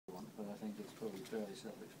probably fairly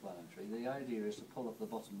self-explanatory. The idea is to pull up the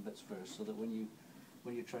bottom bits first, so that when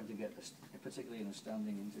you're trying to get this, particularly in a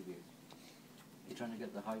standing interview, you're trying to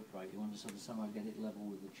get the height right. You want to sort of somehow get it level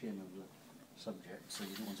with the chin of the subject, so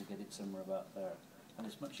you don't want to get it somewhere about there. And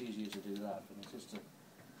it's much easier to do that than it is to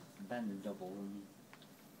bend and double and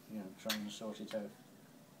try and sort it out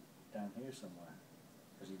down here somewhere,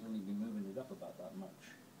 because you'd only be moving it up about that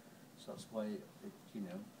much. So that's why if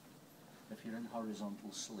you're in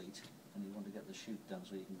horizontal sleet and you want to get the shoot done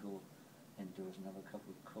so you can go indoors and have a cup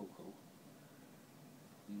of cocoa,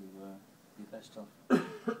 you're best off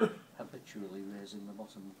habitually raising the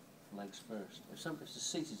bottom legs first. If it's a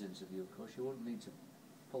seated interview, of course, you won't need to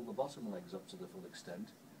pull the bottom legs up to the full extent.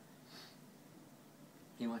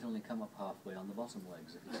 You might only come up halfway on the bottom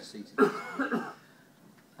legs if it's a seated interview.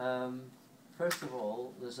 First of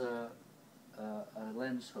all, there's a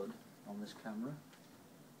lens hood on this camera,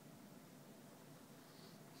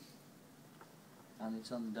 and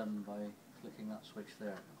it's undone by clicking that switch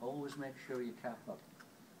there. Always make sure you cap up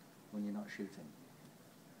when you're not shooting.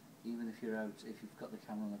 Even if you're out, if you've got the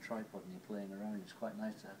camera on a tripod and you're playing around, it's quite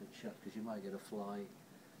nice to have it shut, because you might get a fly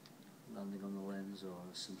landing on the lens or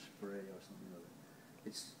some spray or something like that.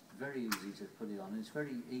 It's very easy to put it on, and it's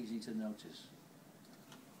very easy to notice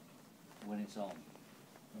when it's on,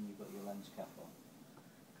 when you've got your lens cap on,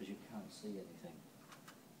 because you can't see anything.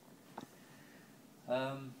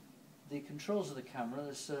 The controls of the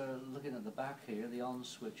camera, looking at the back here, the on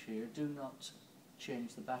switch here, do not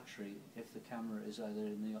change the battery if the camera is either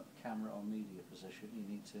in the camera or media position. You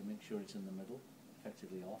need to make sure it's in the middle,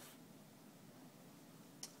 effectively off.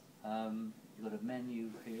 You've got a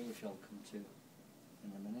menu here, which I'll come to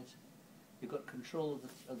in a minute. You've got control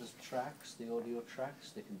of the tracks, the audio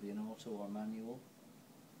tracks. They can be in auto or manual.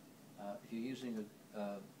 If you're using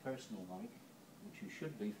a personal mic, which you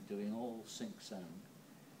should be for doing all sync sound,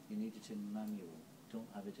 you need it in manual. Don't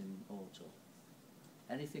have it in auto.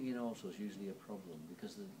 Anything in auto is usually a problem,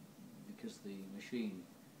 because the machine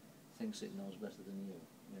thinks it knows better than you,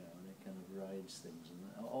 and it kind of rides things.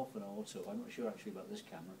 And often auto, I'm not sure actually about this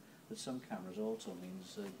camera, but some cameras auto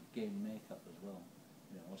means gain makeup as well.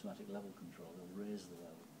 Automatic level control, they'll raise the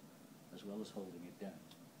level as well as holding it down.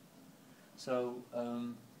 So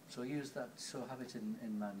use that. So have it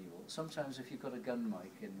in manual. Sometimes if you've got a gun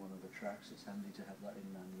mic in one of the tracks, it's handy to have that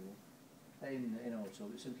in manual. In auto,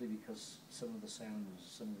 simply because some of the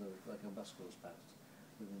sounds, like a bus goes past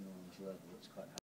within one's level, it's quite